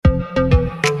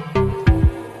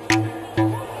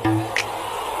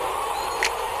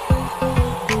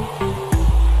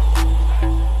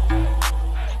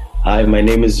Live. My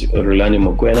name is Rulani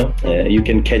Mokwena. You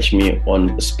can catch me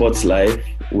on Sports Live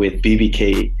with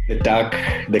BBK, the dark,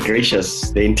 the gracious,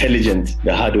 the intelligent,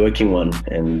 the hardworking one.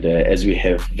 And as we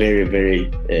have very,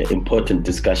 very important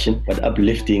discussion, but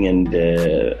uplifting and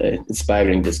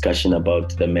inspiring discussion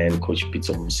about the man, Coach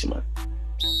Pitso Mosimane.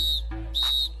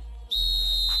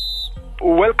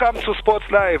 Welcome to Sports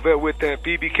Live with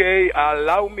BBK.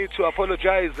 Allow me to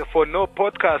apologize for no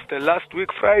podcast. Last week,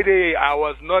 Friday, I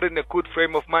was not in a good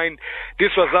frame of mind.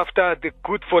 This was after the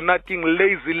good-for-nothing,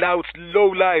 lazy, loud, low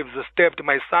lives stabbed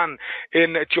my son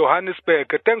in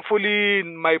Johannesburg. Thankfully,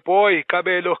 my boy,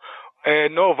 Kabelo,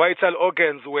 no vital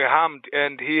organs were harmed,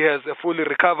 and he has fully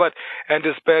recovered and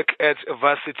is back at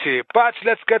varsity. But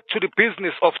let's get to the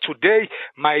business of today.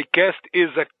 My guest is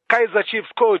Kaizer Chiefs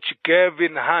coach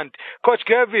Gavin Hunt. Coach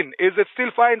Gavin, is it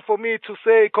still fine for me to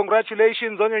say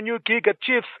congratulations on your new gig at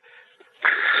Chiefs?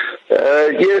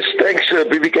 Yes, thanks,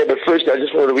 BBK. But first, I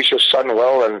just want to wish your son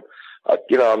well, and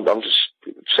I'm just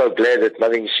so glad that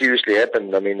nothing seriously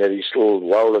happened. I mean, that he's still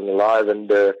well and alive,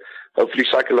 and hopefully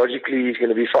psychologically he's going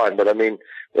to be fine. But I mean,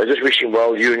 I just wish him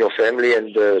well, you and your family,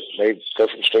 and may go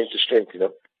from strength to strength,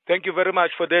 Thank you very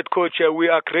much for that, Coach. We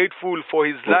are grateful for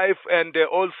his life and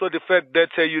also the fact that,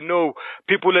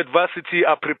 people at varsity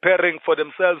are preparing for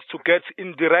themselves to get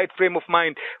in the right frame of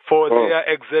mind for their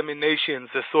examinations.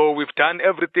 So we've done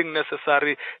everything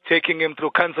necessary, taking him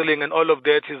through counseling and all of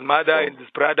that. His mother and his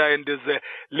brother and his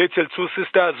little two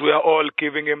sisters, we are all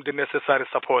giving him the necessary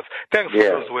support. Thanks for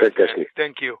those words.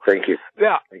 Thank you. Thank you.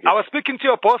 Yeah, Thank you. I was speaking to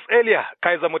your boss earlier,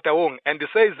 Kaizer Motaung, and he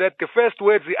says that the first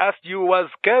words he asked you was,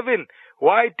 Kevin,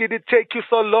 why did it take you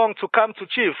so long to come to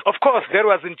Chiefs? Of course, that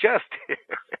was in jest.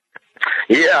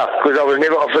 Yeah, because I was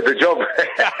never offered the job.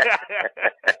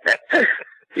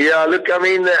 Yeah, look, I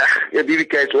mean,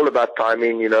 BBK, it's all about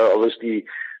timing, obviously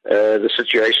the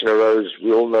situation arose.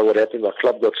 We all know what happened. Our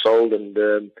club got sold and,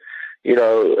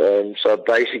 so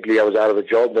basically I was out of a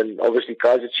job, and obviously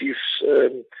Kaizer Chiefs,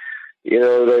 they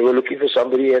were looking for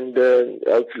somebody, and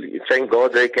hopefully, thank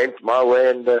God they came my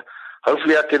way, and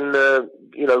hopefully I can,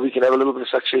 we can have a little bit of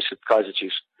success at Kaizer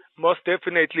Chiefs. Most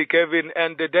definitely, Kevin.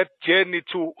 And that journey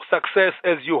to success,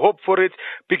 as you hope for it,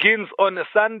 begins on a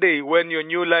Sunday when your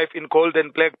new life in gold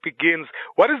and black begins.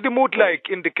 What is the mood like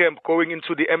in the camp going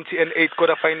into the MTN 8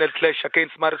 quarterfinal clash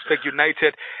against Maritzburg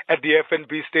United at the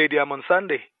FNB Stadium on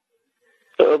Sunday?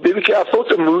 BBK, I thought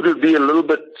the mood would be a little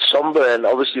bit somber and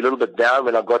obviously a little bit down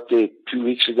when I got there 2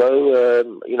 weeks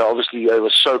ago. Obviously they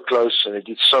were so close and they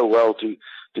did so well to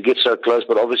get so close,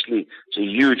 but obviously it's a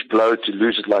huge blow to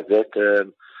lose it like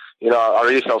that. I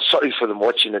really felt sorry for them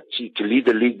watching it, to lead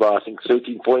the league by, I think,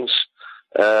 13 points.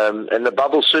 And the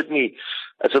bubble, certainly,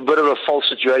 it's a bit of a false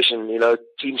situation.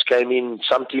 Teams came in,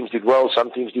 some teams did well,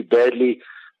 some teams did badly.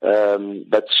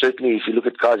 But certainly, if you look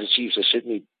at Kaizer Chiefs, they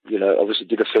certainly, obviously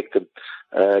did affect them.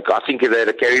 I think if they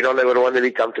had carried on, they would have won the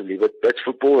league comfortably. But that's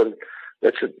football, and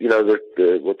that's,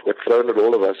 what thrown at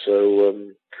all of us. So,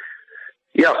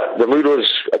 yeah, the mood was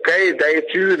okay, day or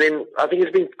two, then I think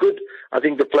it's been good. I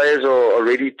think the players are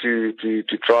ready to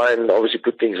try and obviously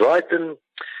put things right, and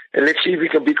let's see if we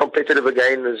can be competitive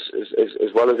again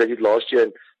as well as they did last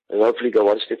year, and hopefully go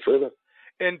one step further.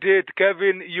 Indeed,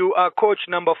 Kevin, you are coach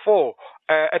number 4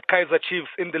 at Kaizer Chiefs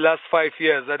in the last 5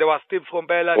 years. There was Steve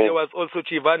Fombela, there was also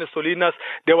Giovanni Solinas,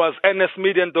 there was Ernest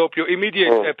Middendorp, your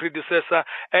immediate predecessor,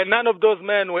 and none of those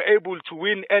men were able to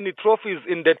win any trophies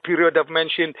in that period I've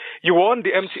mentioned. You won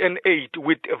the MTN 8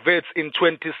 with Vets in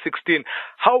 2016.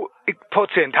 How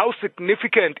important, how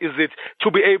significant is it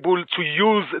to be able to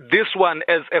use this one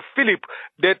as a fillip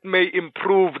that may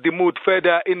improve the mood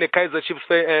further in the Kaizer Chiefs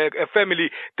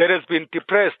family that has been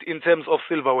depressed in terms of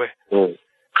silverware?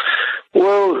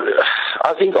 Well,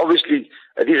 I think obviously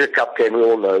it is a cup game. We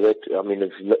all know that. I mean,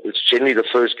 it's generally the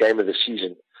first game of the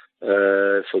season.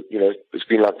 It's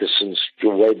been like this since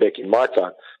way back in my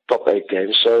time, top 8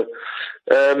 games. So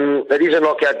it is a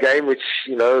knockout game, which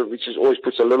always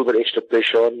puts a little bit extra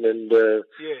pressure on. And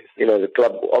the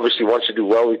club obviously wants to do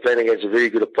well. We're playing against a very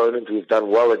good opponent. We've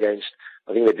done well against.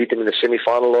 I think they beat them in the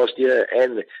semi-final last year,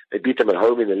 and they beat them at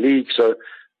home in the league. So.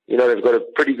 They've got a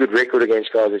pretty good record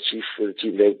against Kaizer Chiefs for the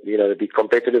team. They'll be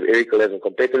competitive. Eric will have them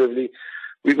competitively.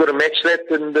 We've got to match that,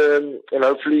 and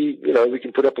hopefully, we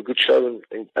can put up a good show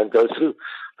and go through.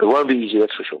 It won't be easy,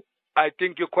 that's for sure. I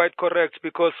think you're quite correct,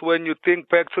 because when you think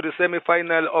back to the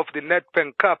semi-final of the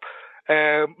Nedbank Cup,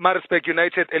 Maritzburg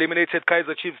United eliminated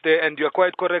Kaizer Chiefs there, and you're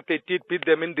quite correct, they did beat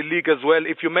them in the league as well.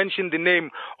 If you mention the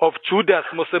name of Judas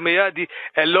Mosemeyadi,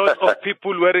 a lot of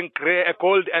people wearing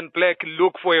gold and black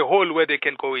look for a hole where they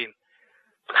can go in.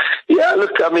 Yeah,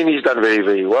 look, I mean, he's done very,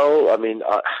 very well. I mean,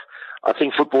 I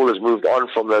think football has moved on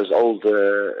from those old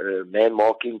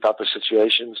man-marking type of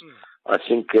situations. I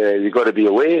think you've got to be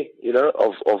aware,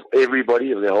 of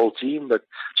everybody, of the whole team. But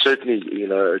certainly,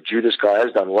 Judas guy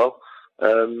has done well.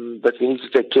 But we need to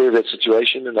take care of that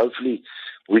situation, and hopefully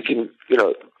we can,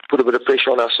 put a bit of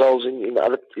pressure on ourselves in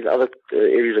other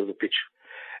areas of the pitch.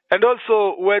 And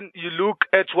also, when you look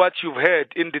at what you've had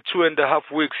in the 2.5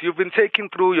 weeks, you've been taking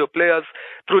through your players,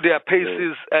 through their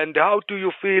paces, and how do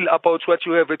you feel about what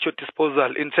you have at your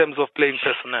disposal in terms of playing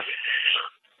personnel?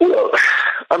 Well,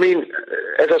 I mean,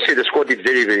 as I said, the squad did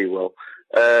very, very well.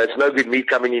 It's no good me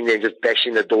coming in there and just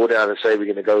bashing the door down and say we're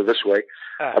going to go this way.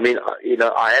 I mean,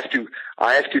 I have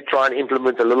to try and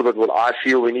implement a little bit what I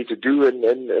feel we need to do,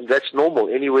 and that's normal.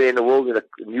 Anywhere in the world, when a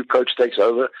new coach takes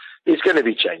over, there's going to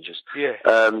be changes. Yeah.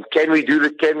 Can we do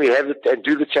Can we have it and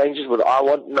do the changes what I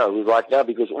want? No, right now,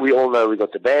 because we all know we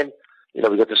got the band. We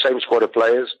got the same squad of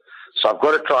players. So we've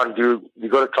got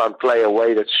to try and play a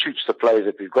way that suits the players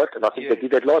that we've got, and I think they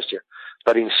did that last year.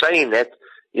 But in saying that,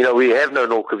 we have no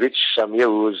Norkovic, some year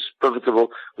who was pivotal.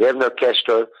 We have no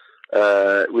Castro.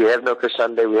 We have no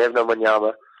Kasande. We have no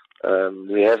Manyama.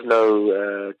 We have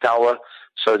no Tower.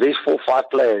 So there's 4 or 5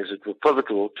 players that were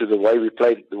pivotal to the way we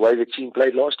played, the way the team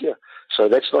played last year. So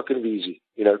that's not going to be easy,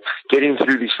 getting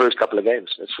through these first couple of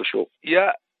games, that's for sure.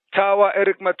 Yeah. Tower,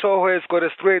 Eric Matoho has got a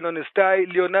strain on his thigh.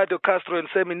 Leonardo Castro and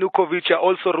Semi Nukovic are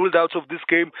also ruled out of this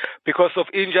game because of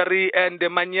injury, and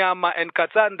Manyama and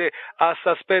Katsande are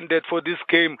suspended for this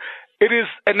game. It is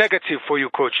a negative for you,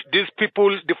 Coach. These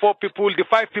people, the 5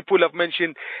 people I've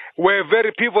mentioned, were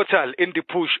very pivotal in the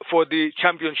push for the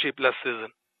championship last season.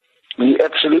 Yeah,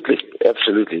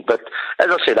 absolutely. But as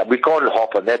I said, we can't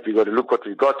hop on that. We've got to look what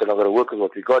we've got, and I've got to work with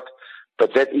what we've got.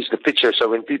 But that is the picture. So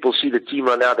when people see the team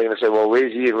run out, they're going to say, well,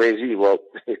 where's he and where's he? Well,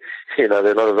 they're not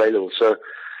available. So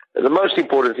the most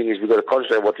important thing is we've got to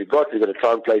concentrate on what we've got. We've got to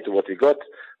try and play to what we've got.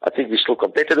 I think we're still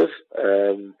competitive.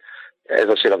 As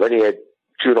I said, I've only had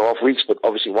 2.5 weeks, but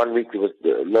obviously 1 week there was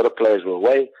a lot of players were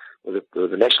away with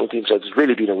the national team. So it's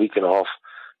really been a week and a half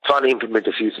trying to implement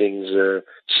a few things,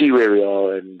 see where we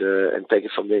are, and take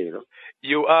it from there,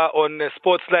 You are on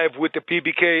Sports Live with the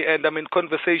PBK, and I'm in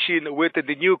conversation with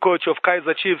the new coach of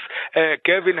Kaizer Chiefs,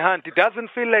 Gavin Hunt. It doesn't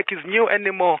feel like he's new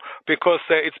anymore because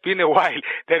it's been a while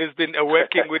that he's been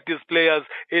working with these players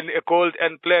in gold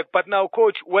and black. But now,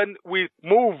 Coach, when we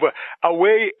move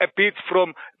away a bit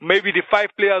from maybe the 5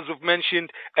 players we've mentioned,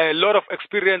 a lot of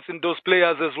experience in those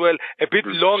players as well, a bit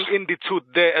long in the tooth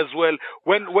there as well.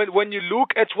 When you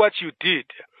look at what you did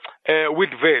with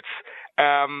Wits,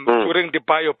 during the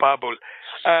bio bubble,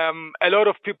 a lot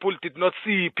of people did not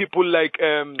see people like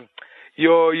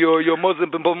your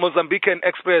Mozambican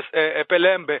Express,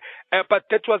 Pelembe, but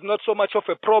that was not so much of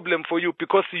a problem for you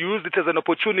because you used it as an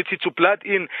opportunity to blood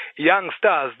in young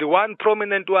stars. The one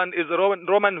prominent one is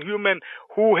Roman Human,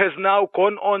 who has now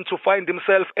gone on to find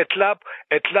himself a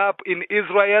club in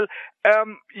Israel.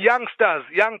 Young stars,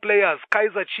 young players,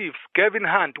 Kaizer Chiefs, Gavin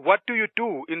Hunt, what do you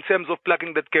do in terms of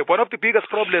plugging that gap? One of the biggest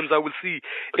problems I will see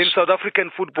in South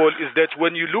African football is that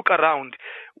when you look around,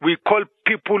 we call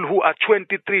people who are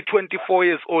 23, 24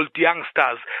 years old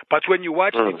youngsters. But when you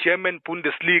watch the German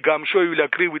Bundesliga, I'm sure you'll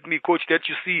agree with me, Coach, that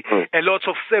you see a lot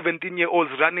of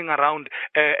 17-year-olds running around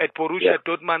at Borussia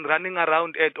Dortmund, running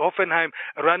around at Hoffenheim,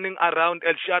 running around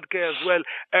at Schalke as well.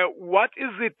 What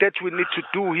is it that we need to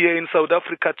do here in South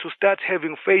Africa to start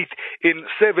having faith in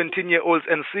 17-year-olds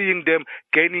and seeing them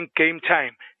gaining game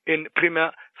time in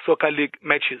Premier Soccer League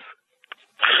matches?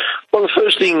 Well, the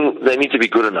first thing, they need to be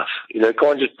good enough. You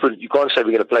can't say we're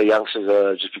going to play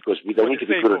youngsters just because they need to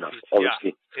be good enough,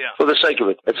 obviously, for the sake of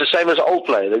it. It's the same as an old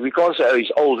player. We can't say,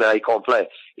 he's old now, he can't play.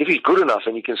 If he's good enough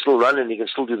and he can still run and he can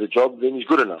still do the job, then he's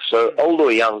good enough. So old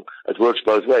or young, it works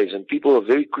both ways. And people are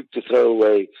very quick to throw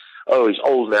away, he's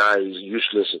old now, he's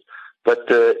useless. But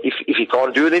if he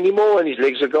can't do it anymore and his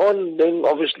legs are gone, then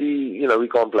obviously, we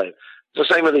can't play him. It's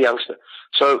the same with the youngster.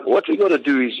 So what we got to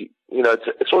do is,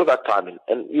 it's all about timing.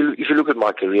 And if you look at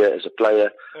my career as a player,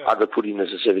 I've been put in as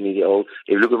a 17-year-old.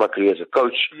 If you look at my career as a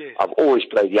coach, I've always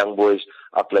played young boys.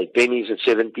 I played Bennies at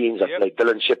 17s. I played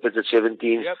Dylan Shepherds at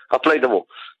 17s. I played them all.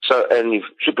 So,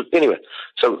 anyway.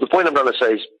 So the point I'm trying to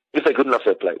say is, if they're good enough,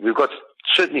 they play. We've got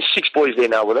certainly 6 boys there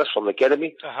now with us from the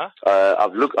academy.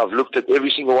 I've looked at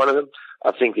every single one of them.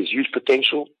 I think there's huge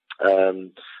potential.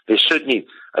 There's certainly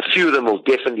a few of them will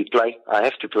definitely play. I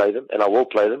have to play them, and I will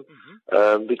play them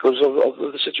because of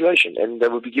the situation, and they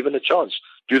will be given a chance.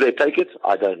 Do they take it?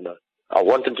 I don't know. I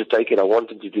want them to take it. I want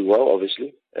them to do well,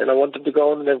 obviously, and I want them to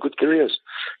go on and have good careers.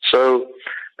 So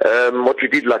what we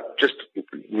did, like just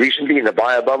recently in the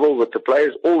buyer bubble with the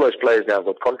players, all those players now have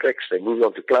got contracts. They moved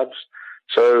on to clubs.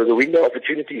 So the window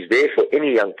opportunity is there for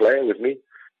any young player with me.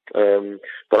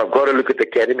 But I've got to look at the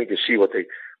academy to see what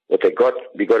they got.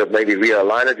 We got to maybe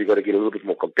realign it. We got to get a little bit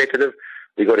more competitive.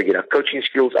 We got to get our coaching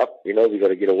skills up. We got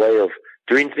to get a way of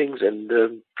doing things, and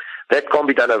that can't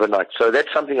be done overnight. So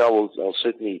that's something I'll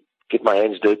certainly get my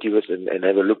hands dirty with and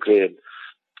have a look there.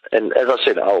 And as I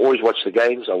said, I always watch the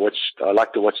games. I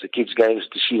like to watch the kids' games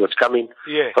to see what's coming.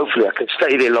 Yeah. Hopefully, I can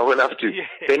stay there long enough to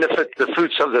benefit the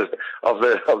fruits of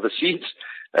the seeds.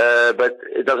 But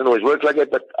it doesn't always work like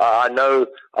that. But I know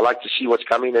I like to see what's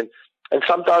coming. And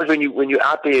sometimes when you're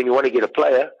out there and you want to get a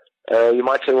player, you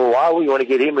might say, well, why would you want to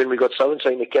get him when we got so and so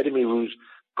in the academy who's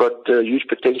got huge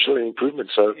potential and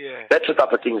improvement? So that's the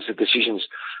type of things, the decisions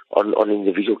on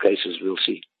individual cases we'll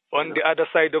see. On the other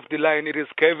side of the line, it is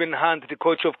Kevin Hunt, the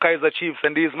coach of Kaizer Chiefs,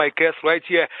 and he is my guest right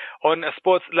here on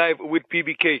Sports Live with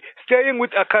PBK. Staying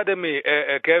with Academy,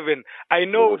 Kevin, I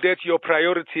know that your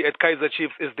priority at Kaizer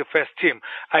Chiefs is the first team.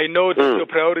 I know that your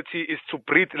priority is to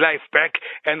breathe life back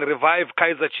and revive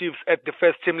Kaizer Chiefs at the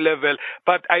first team level.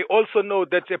 But I also know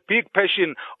that a big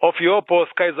passion of your boss,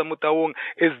 Kaizer Motaung,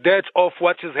 is that of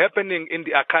what is happening in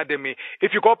the academy.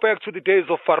 If you go back to the days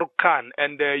of Farouk Khan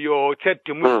and your Ted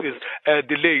Demusis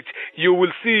delayed, you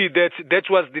will see that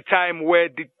was the time where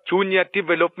the junior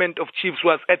development of Chiefs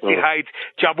was at the height.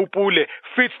 Jabu Pule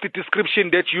fits the description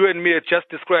that you and me had just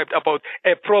described about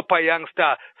a proper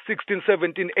youngster, 16,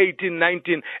 17, 18,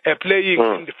 19, playing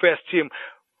in the first team.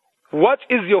 What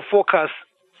is your focus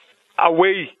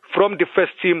away from the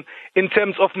first team in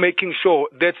terms of making sure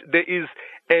that there is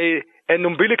an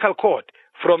umbilical cord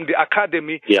from the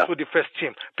academy to the first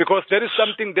team? Because there is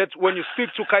something that when you speak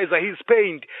to Kaizer, he's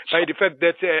pained by the fact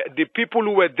that the people who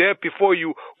were there before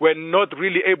you were not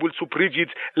really able to bridge it,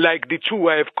 like the two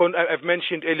I've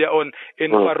mentioned earlier on in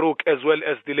Farouk as well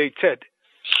as the late Ted.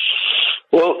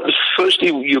 Well, firstly,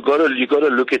 you got to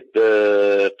look at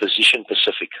the position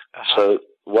specific. So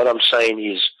what I'm saying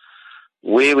is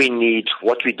where we need,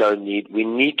 what we don't need. We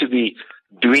need to be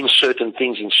doing certain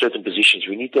things in certain positions.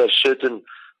 We need to have certain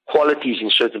qualities in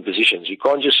certain positions. You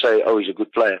can't just say, oh, he's a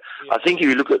good player. I think if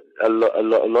you look at a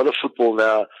lot of football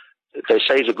now, they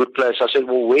say he's a good player. So I said,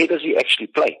 well, where does he actually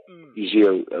play? Is he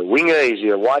a winger? Is he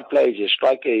a wide player? Is he a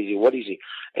striker? What is he?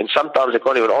 And sometimes they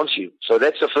can't even answer you. So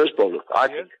that's the first problem. I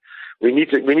think we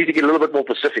need to get a little bit more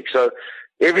specific. So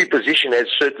every position has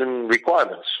certain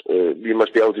requirements. You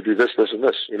must be able to do this, this, and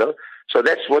this, So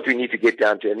that's what we need to get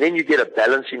down to. And then you get a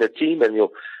balance in a team,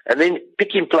 and then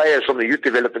picking players from the youth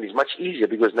development is much easier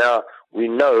because now we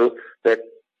know that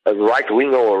a right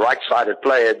winger or a right-sided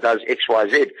player does X, Y,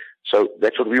 Z. So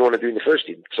that's what we want to do in the first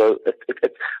team. So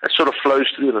it sort of flows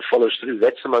through and it follows through.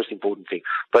 That's the most important thing.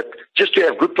 But just to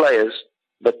have good players,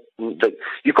 but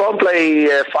you can't play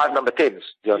 5 number 10s.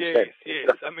 Do you understand? Yes.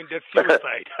 I mean, that's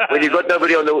suicide. when you got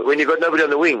nobody on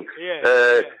the wing.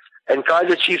 And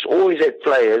Kaizer Chiefs always had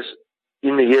players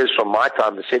in the years from my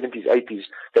time, the 70s, 80s,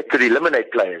 that could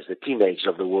eliminate players, the teenagers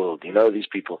of the world. These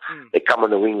people, they come on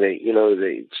the wing,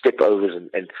 they step overs,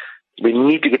 and we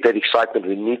need to get that excitement.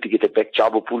 We need to get that back.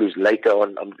 Jabu Pule is later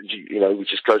on,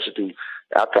 which is closer to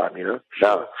our time,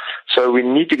 now. So we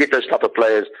need to get those type of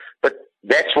players. But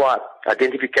that's why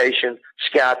identification,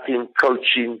 scouting,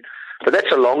 coaching, but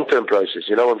that's a long-term process,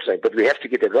 you know what I'm saying? But we have to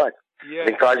get that right.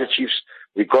 In Kaizer Chiefs,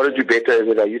 we've got to do better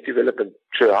with our youth development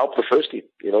to help the first team,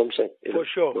 you know what I'm saying? For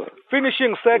sure.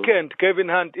 Finishing second, Kevin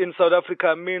Hunt, in South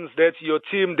Africa means that your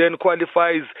team then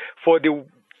qualifies for the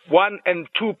 1 and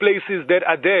 2 places that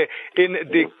are there in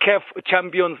the CAF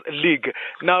Champions League.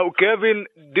 Now, Kevin,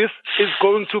 this is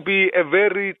going to be a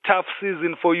very tough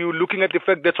season for you, looking at the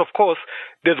fact that, of course,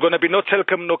 there's going to be no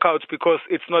Telkom knockouts because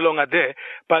it's no longer there.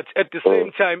 But at the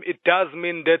same time, it does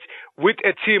mean that with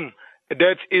a team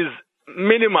that is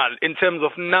minimal in terms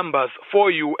of numbers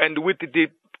for you and with the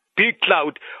big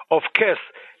cloud of cash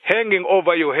hanging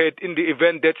over your head in the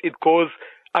event that it goes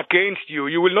against you,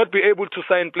 you will not be able to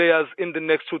sign players in the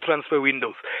next 2 transfer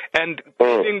windows. And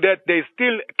seeing that there's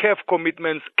still CAF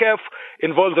commitments. CAF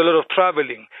involves a lot of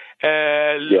traveling,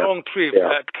 long trip.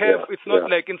 CAF, it's not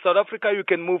like in South Africa you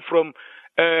can move from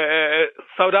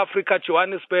South Africa,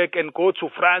 Johannesburg, and go to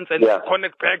France and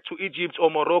connect back to Egypt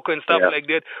or Morocco and stuff like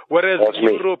that. Whereas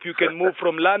in Europe, you can move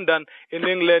from London in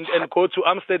England and go to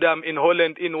Amsterdam in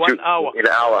Holland in 1 hour. In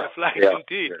an hour. Flight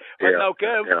indeed. But now,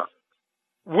 Kev,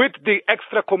 with the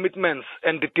extra commitments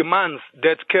and the demands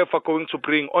that CAF are going to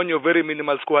bring on your very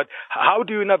minimal squad, how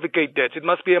do you navigate that? It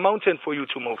must be a mountain for you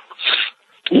to move.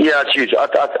 Yeah, it's huge.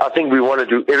 I think we want to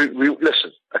do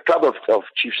listen, a club of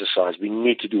Chiefs' size, we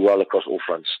need to do well across all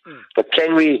fronts. But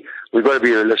we've got to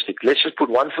be realistic. Let's just put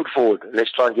 1 foot forward and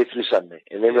let's try and get through Sunday,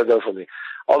 and then we'll go from there.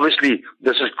 Obviously,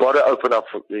 this has got to open up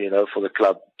for the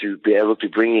club to be able to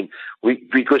bring in,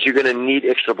 because you're going to need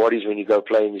extra bodies when you go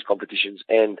play in these competitions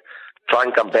and try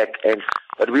and come back.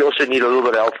 But we also need a little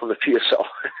bit of help from the PSL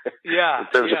in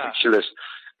terms of fixture list.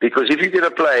 Because if you're going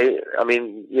to play, I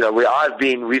mean, where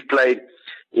we've played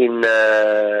in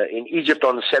Egypt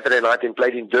on Saturday night and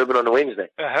played in Durban on a Wednesday.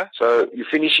 So you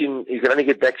can only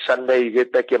get back Sunday, you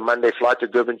get back here Monday, fly to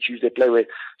Durban Tuesday, play with.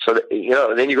 So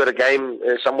then you got a game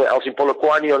somewhere else in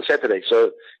Polokwane on Saturday.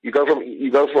 So you go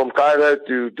from Cairo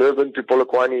to Durban to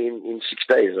Polokwane in 6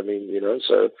 days. I mean,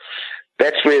 so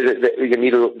that's where we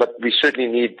need. But we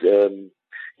certainly need,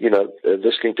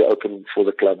 this thing to open for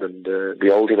the club and be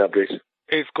holding our breath.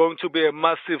 It's going to be a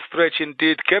massive stretch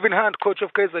indeed. Kevin Hunt, coach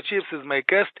of Kaizer Chiefs, is my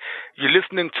guest. You're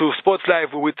listening to Sports Live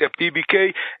with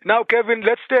PBK. Now, Kevin,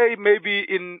 let's stay maybe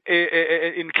in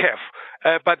CAF,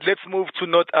 but let's move to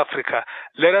North Africa.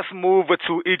 Let us move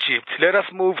to Egypt. Let us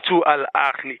move to Al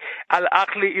Ahly. Al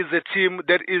Ahly is a team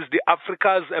that is the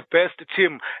Africa's best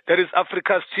team. That is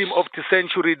Africa's team of the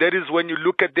century. That is, when you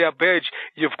look at their badge,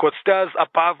 you've got stars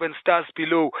above and stars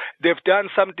below. They've done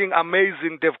something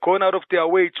amazing. They've gone out of their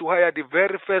way to hire the very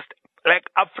first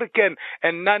African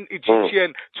and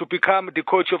non-Egyptian to become the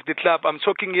coach of the club. I'm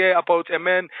talking here about a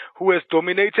man who has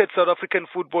dominated South African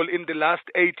football in the last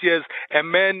 8 years, a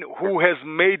man who has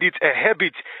made it a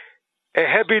habit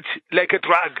like a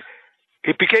drug.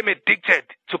 He became addicted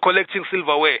to collecting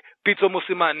silverware. Pitso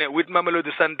Mosimane with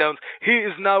Mamelodi Sundowns. He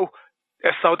is now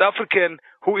a South African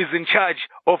who is in charge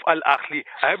of Al Ahly.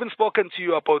 I haven't spoken to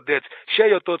you about that. Share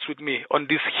your thoughts with me on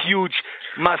this huge,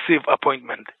 massive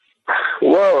appointment.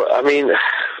 Well, I mean,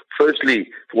 firstly,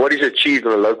 what he's achieved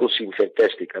on the local scene,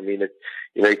 fantastic. I mean,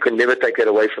 you can never take that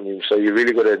away from him. So you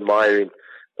really got to admire him.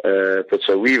 But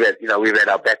so we've had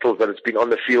our battles, but it's been on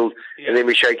the field, and then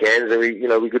we shake hands, and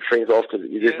we're good friends after.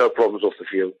 There's no problems off the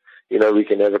field. We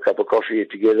can have a cup of coffee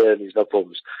together, and there's no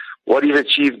problems. What he's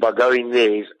achieved by going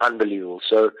there is unbelievable.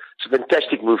 So it's a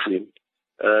fantastic move for him.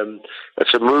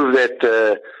 It's a move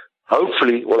that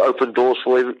hopefully will open doors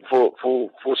for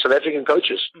South African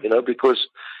coaches, because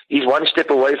he's one step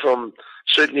away from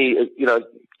certainly,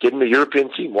 getting the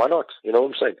European team. Why not? You know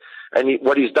what I'm saying? And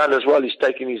what he's done as well, he's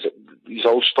taken his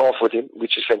whole staff with him,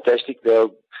 which is fantastic.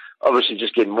 They'll obviously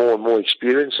just get more and more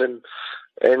experience, and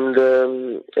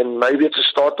maybe it's a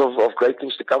start of great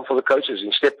things to come for the coaches.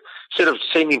 Instead of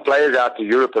sending players out to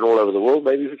Europe and all over the world,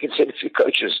 maybe we can send a few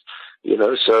coaches,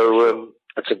 so,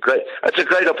 it's a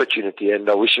great opportunity, and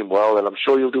I wish him well, and I'm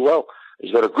sure he'll do well.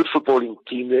 He's got a good footballing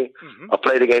team there. I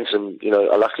played against him,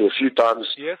 luckily a few times.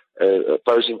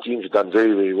 Opposing teams have done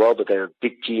very, very well, but they're a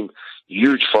big team,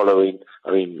 huge following.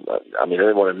 I mean, I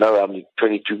don't want to know how many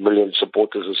 22 million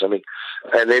supporters or something.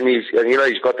 And then he's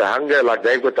got the hunger, like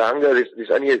they've got the hunger.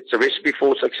 It's a recipe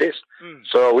for success.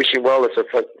 So I wish him well. It's a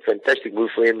fantastic move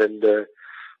for him, and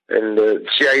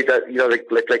see how he does,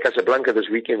 they play Casablanca this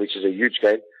weekend, which is a huge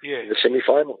game, in the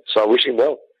semi-final. So I wish him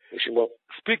well.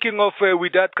 Speaking of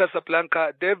Wydad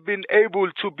Casablanca, they've been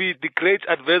able to be the great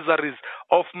adversaries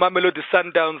of Mamelodi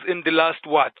Sundowns in the last,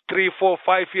 3, 4,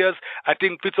 5 years. I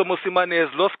think Pitso Mosimane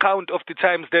has lost count of the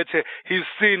times that he's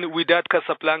seen Wydad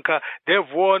Casablanca.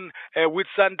 They've won with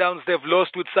Sundowns, they've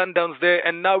lost with Sundowns there,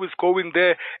 and now he's going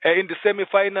there in the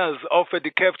semi-finals of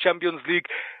the CAF Champions League.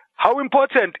 How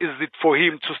important is it for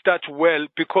him to start well?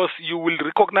 Because you will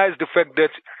recognize the fact that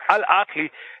Al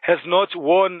Ahly has not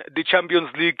won the Champions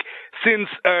League since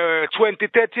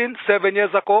 2013, 7 years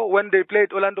ago, when they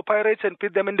played Orlando Pirates and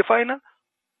beat them in the final.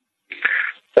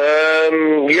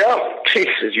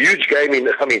 It's a huge game.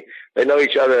 They know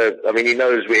each other. He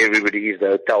knows where everybody is, the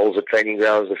hotels, the training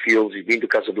grounds, the fields. He's been to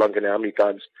Casablanca now how many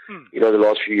times, the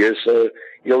last few years. So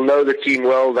you'll know the team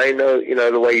well. They know,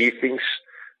 the way he thinks.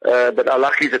 But Al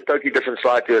Ahly is a totally different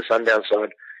side to a Sundown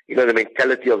side. The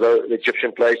mentality of the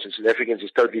Egyptian players and South Africans is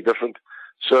totally different.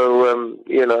 So,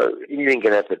 anything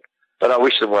can happen. But I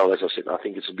wish them well, as I said. I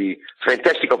think it will be a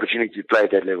fantastic opportunity to play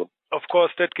at that level. Of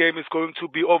course, that game is going to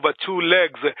be over 2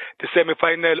 legs, the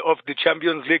semi-final of the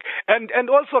Champions League. And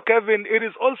also, Kevin, it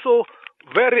is also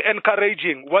very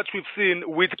encouraging what we've seen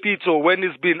with Pitso when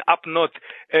he's been up north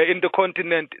in the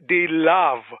continent. They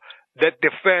love that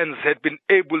the fans had been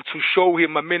able to show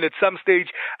him. At some stage,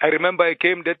 I remember a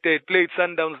game that they played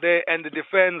Sundowns there, and the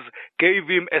fans gave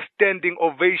him a standing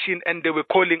ovation, and they were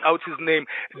calling out his name.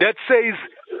 That says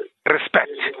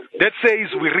respect. That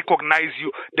says we recognize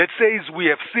you. That says we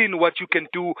have seen what you can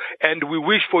do, and we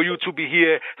wish for you to be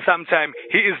here sometime.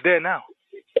 He is there now.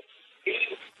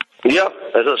 Yeah,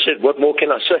 as I said, what more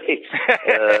can I say?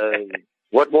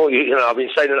 What more? I've been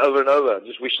saying it over and over. I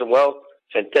just wish them well.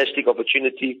 Fantastic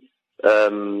opportunity.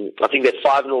 I think that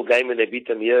 5-0 game when they beat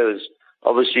them here is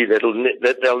obviously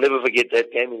they'll never forget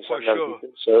that game in Sundowns.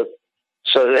 Sure.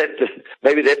 So that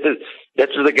maybe that's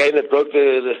the game that broke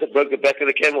the back of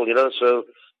the camel. So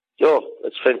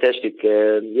it's fantastic.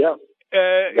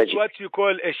 It's what you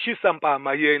call a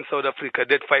shisampama here in South Africa,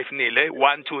 that 5-0,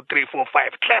 1, 2, 3, 4,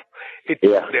 5, clap. It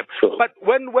took them. Sure. But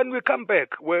when we come back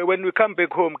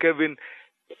home, Kevin,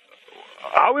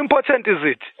 how important is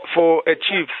it for a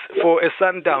Chiefs, for a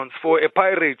Sundowns, for a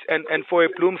Pirates, and for a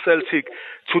Bloom Celtic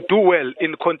to do well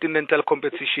in continental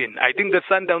competition? I think the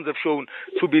Sundowns have shown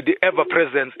to be the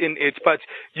ever-presence in it, but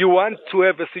you want to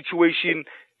have a situation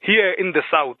here in the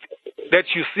South that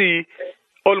you see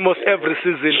almost every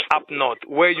season up north,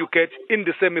 where you get in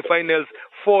the semi-finals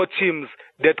 4 teams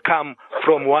that come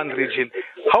from one region.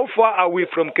 How far are we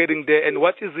from getting there, and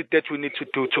what is it that we need to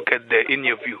do to get there, in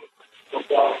your view?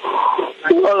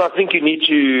 Well, I think you need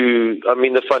to,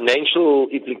 the financial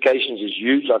implications is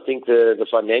huge. I think the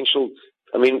financial,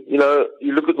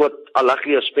 you look at what Al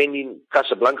Ahly are spending,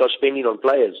 Casablanca are spending on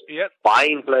players,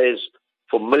 buying players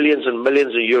for millions and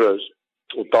millions of euros,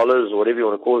 or dollars, or whatever you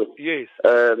want to call it. Yes.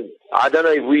 I don't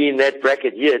know if we're in that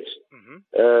bracket yet.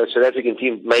 South African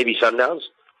team, maybe Sundowns.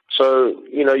 So,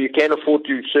 you can afford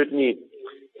to certainly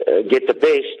get the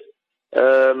best.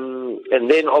 And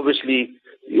then obviously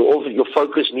your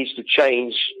focus needs to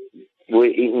change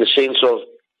in the sense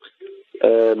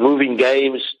of moving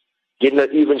games, getting an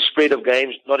even spread of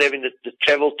games, not having the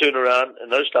travel turnaround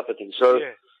and those type of things. So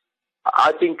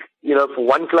I think, for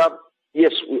one club,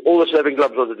 yes, all the South African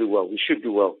clubs want to do well. We should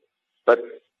do well. But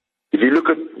if you look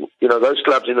at, those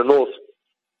clubs in the north,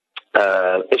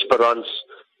 Esperance,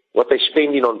 what they're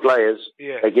spending on players,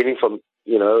 they're getting from,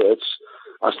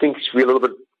 I think we're a little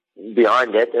bit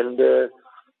behind that. And,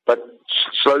 but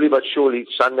slowly but surely,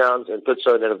 Sundowns and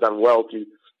Pitso have done well to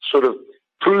sort of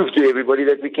prove to everybody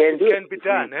that we can do it. It can be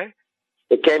done, eh?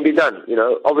 It can be done.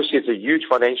 Obviously it's a huge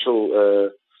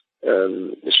financial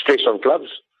stress on clubs.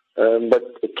 But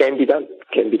it can be done.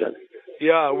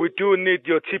 Yeah, we do need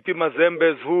your TP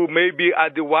Mazembes, who maybe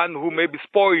are the one who maybe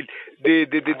spoiled the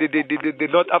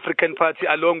North African party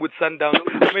along with Sundowns.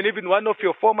 Even one of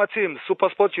your former teams,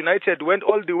 SuperSport United, went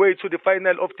all the way to the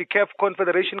final of the CAF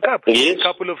Confederation Cup a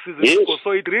couple of seasons ago.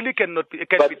 So it really can be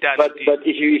done. But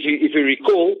if you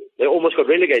recall, they almost got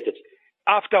relegated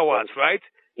afterwards, right?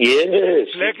 Yes.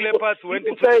 Black Leopards went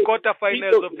into the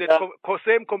quarterfinals of the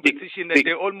same competition, and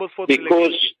they almost fought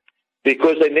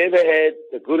because they never had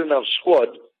a good enough squad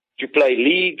to play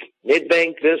league,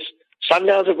 Nedbank, this.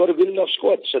 Sundowns have got a good enough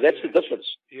squad, so that's the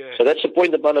difference. Yeah. So that's the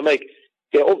point I'm trying to make.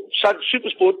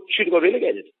 SuperSport should have got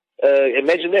relegated.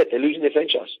 Imagine that, they're losing their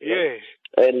franchise. Yeah.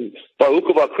 And by hook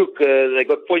or by crook, they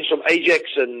got points from Ajax,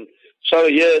 and so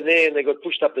here and there, and they got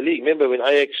pushed up the league. Remember when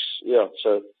Ajax,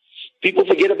 so people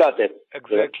forget about that.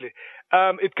 Exactly.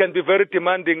 It can be very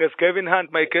demanding, as Kevin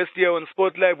Hunt, my guest here on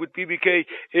Sport Live with PBK,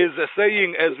 is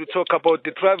saying as we talk about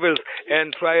the travels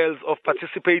and trials of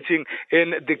participating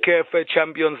in the CAF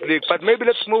Champions League. But maybe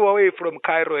let's move away from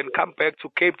Cairo and come back to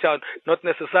Cape Town. Not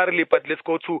necessarily, but let's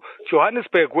go to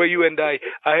Johannesburg, where you and I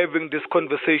are having this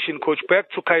conversation, Coach.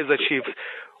 Back to Kaizer Chiefs.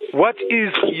 What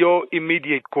is your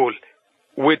immediate goal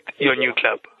with your new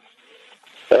club?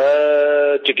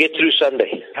 To get through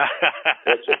Sunday.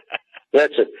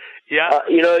 That's it. Yeah.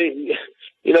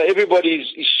 Everybody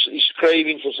is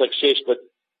craving for success, but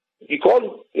you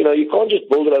can't just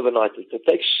build it overnight. It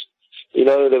takes, they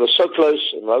were so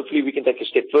close, and hopefully we can take a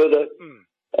step further.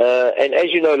 And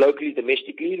as you know, locally,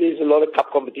 domestically, there's a lot of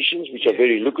cup competitions which are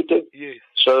very lucrative. Yes.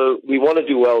 So we want to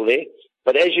do well there.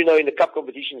 But as you know, in the cup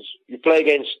competitions, you play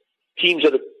against teams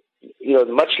that are,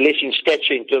 much less in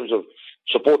stature in terms of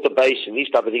supporter base and these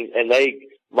type of things, and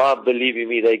believe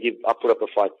me, they put up a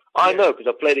fight. I know, because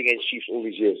I've played against Chiefs all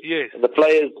these years. Yes. And the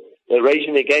players, they're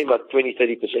raising their game by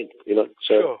 20-30%,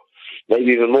 so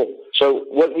maybe even more. So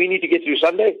what we need to get through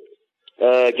Sunday,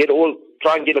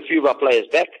 try and get a few of our players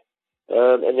back,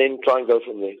 and then try and go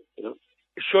from there,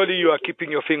 Surely you are keeping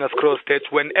your fingers crossed that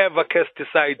whenever CAS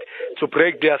decide to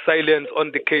break their silence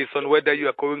on the case on whether you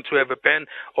are going to have a ban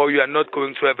or you are not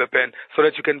going to have a ban, so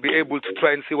that you can be able to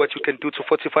try and see what you can do to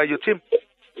fortify your team.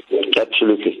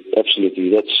 Absolutely. That's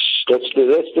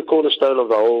the cornerstone of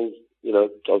the whole,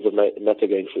 of the matter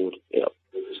going forward. Yeah.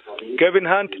 Kevin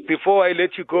Hunt, before I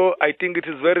let you go, I think it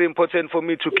is very important for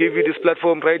me to give you this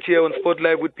platform right here on Sport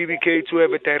Live with PBK to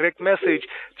have a direct message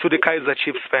to the Kaizer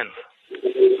Chiefs fans.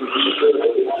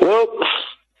 Well,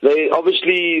 they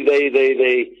obviously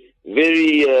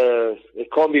very, they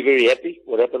can't be very happy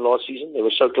what happened last season. They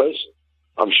were so close.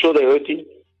 I'm sure they're hurting.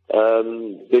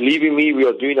 Believe in me, we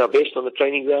are doing our best on the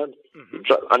training ground.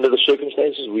 Under the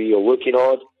circumstances, we are working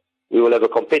hard. We will have a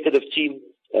competitive team.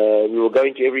 We will go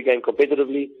into every game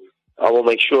competitively. I will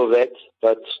make sure of that.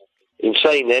 But in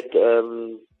saying that,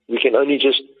 we can only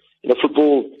just,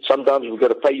 football, sometimes we've got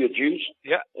to pay your dues.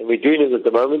 Yeah. And we're doing it at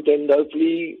the moment, and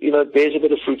hopefully, it bears a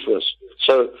bit of fruit for us.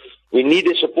 So we need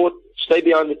their support. Stay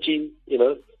behind the team,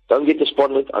 Don't get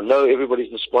despondent. I know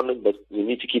everybody's despondent, but we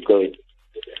need to keep going.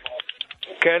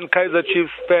 Can Kaizer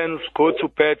Chiefs fans go to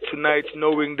bed tonight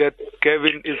knowing that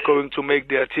Kevin is going to make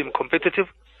their team competitive?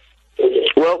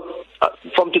 Well,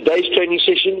 from today's training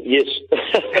session, yes.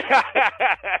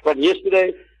 From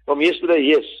yesterday,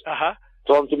 yes. Uh-huh.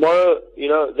 From tomorrow,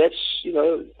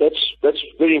 that's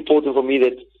very important for me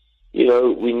that,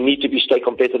 we need to stay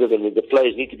competitive, and the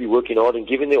players need to be working hard and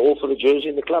giving their all for the jersey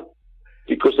and the club,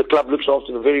 because the club looks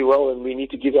after them very well, and we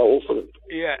need to give our all for them.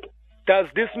 Yeah. Does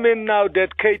this mean now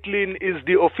that Caitlin is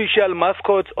the official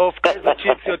mascot of Kaizer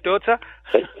Chiefs, your daughter?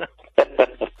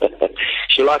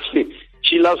 She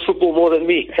loves football more than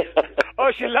me.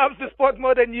 Oh, she loves the sport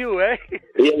more than you, eh?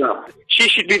 Yeah. She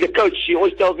should be the coach. She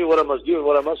always tells me what I must do and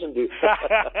what I mustn't do.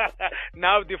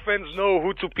 Now the fans know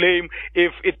who to blame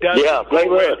if it doesn't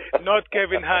blame her. Not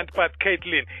Kevin Hunt, but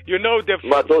Caitlin.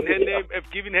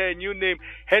 They've given her a new name.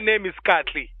 Her name is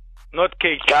Katley, not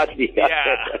Kate. Katley.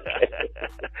 Yeah.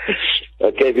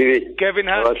 Okay, baby. Kevin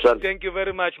Hunt, right, thank you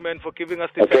very much, man, for giving us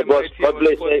the time. Boss. Right here God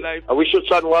bless. I wish your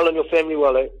son well and your family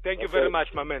well, eh? Thank you very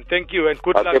much, my man. Thank you, and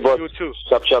good luck boss. to you too.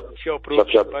 Chop. Sure, bro.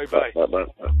 Bye-bye. Bye-bye.